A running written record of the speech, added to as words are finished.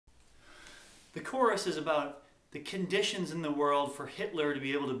The chorus is about the conditions in the world for Hitler to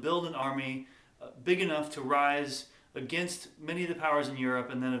be able to build an army big enough to rise against many of the powers in Europe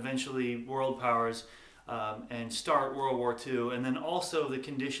and then eventually world powers and start World War II, and then also the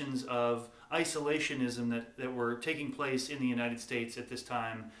conditions of isolationism that were taking place in the United States at this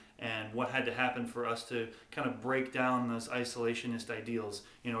time and what had to happen for us to kind of break down those isolationist ideals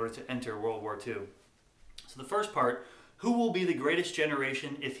in order to enter World War II. So the first part, who will be the greatest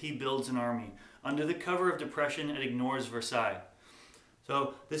generation if he builds an army? Under the cover of depression and ignores Versailles.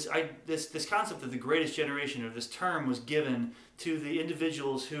 So this concept of the greatest generation, or this term, was given to the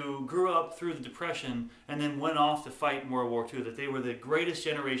individuals who grew up through the Depression and then went off to fight in World War II, that they were the greatest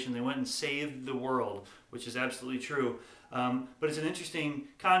generation. They went and saved the world, which is absolutely true. But it's an interesting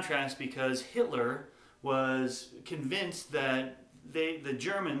contrast because Hitler was convinced that the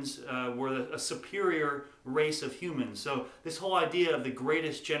Germans were a superior race of humans. So this whole idea of the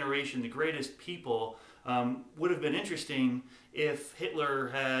greatest generation, the greatest people, would have been interesting if Hitler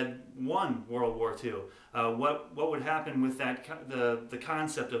had won World War II. What would happen with that the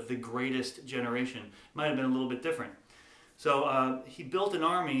concept of the greatest generation? Might have been a little bit different. So he built an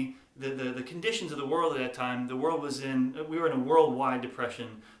army. The conditions of the world at that time, we were in a worldwide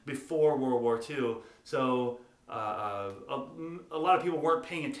depression before World War II. So a lot of people weren't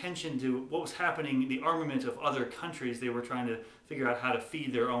paying attention to what was happening in the armament of other countries. They were trying to figure out how to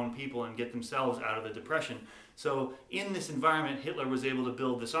feed their own people and get themselves out of the depression. So in this environment, Hitler was able to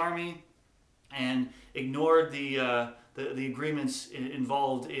build this army and ignored the agreements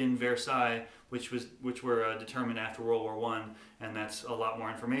involved in Versailles, which were determined after World War I, and that's a lot more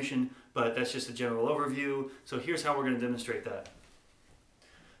information, but that's just a general overview. So here's how we're going to demonstrate that.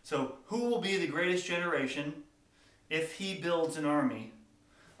 So who will be the greatest generation if he builds an army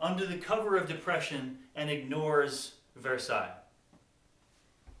under the cover of depression and ignores Versailles?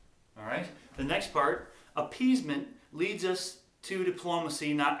 All right. The next part, appeasement leads us to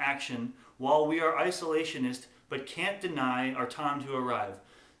diplomacy, not action, while we are isolationist but can't deny our time to arrive.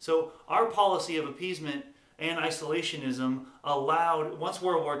 So our policy of appeasement and isolationism allowed, once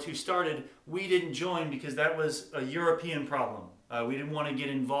World War II started, we didn't join because that was a European problem. We didn't want to get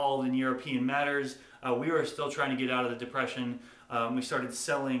involved in European matters. We were still trying to get out of the Depression. We started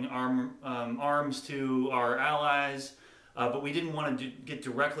selling arms to our allies, but we didn't want to get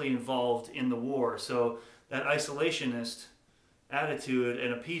directly involved in the war. So that isolationist attitude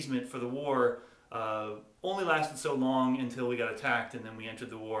and appeasement for the war only lasted so long until we got attacked, and then we entered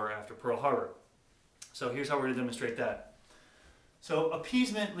the war after Pearl Harbor. So here's how we're going to demonstrate that. So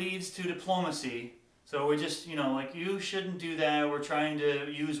appeasement leads to diplomacy. So we're just, like, you shouldn't do that. We're trying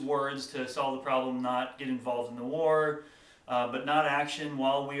to use words to solve the problem, not get involved in the war, but not action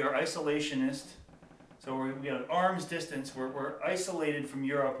while we are isolationist. So we have arm's distance. We're isolated from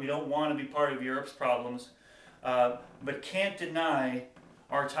Europe. We don't want to be part of Europe's problems, but can't deny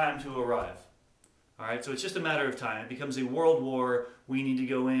our time to arrive. All right, so it's just a matter of time. It becomes a world war. We need to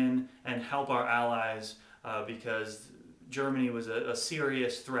go in and help our allies because Germany was a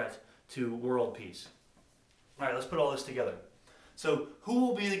serious threat to world peace. All right, let's put all this together. So who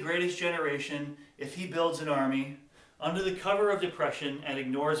will be the greatest generation if he builds an army under the cover of depression and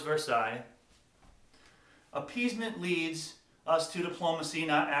ignores Versailles? Appeasement leads us to diplomacy,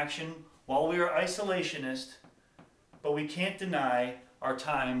 not action, while we are isolationist, but we can't deny our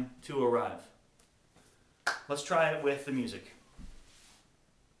time to arrive. Let's try it with the music.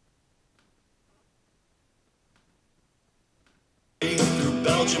 Through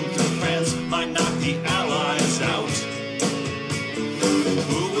Belgium, through France, might knock the Allies out.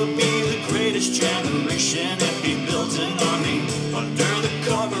 Who will be the greatest generation if he builds an army under the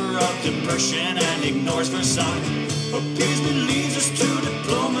cover of depression and ignores Versailles? Appeasement leads us to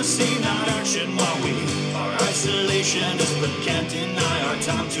diplomacy, not action, while we are isolationists but can't deny our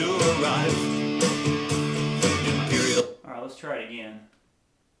time to arrive. Alright, let's try it again.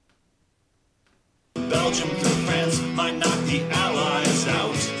 Belgium through France might knock the Allies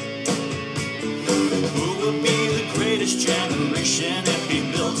out. Who will be the greatest generation if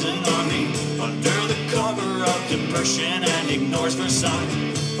he builds an army under the cover of depression and ignores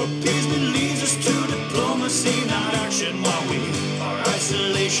Versailles? Appeasement leads us to diplomacy, not action, while we are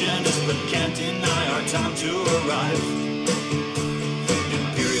isolationists but can't deny our time to arrive.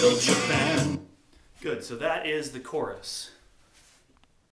 Imperial Japan. Good, so that is the chorus.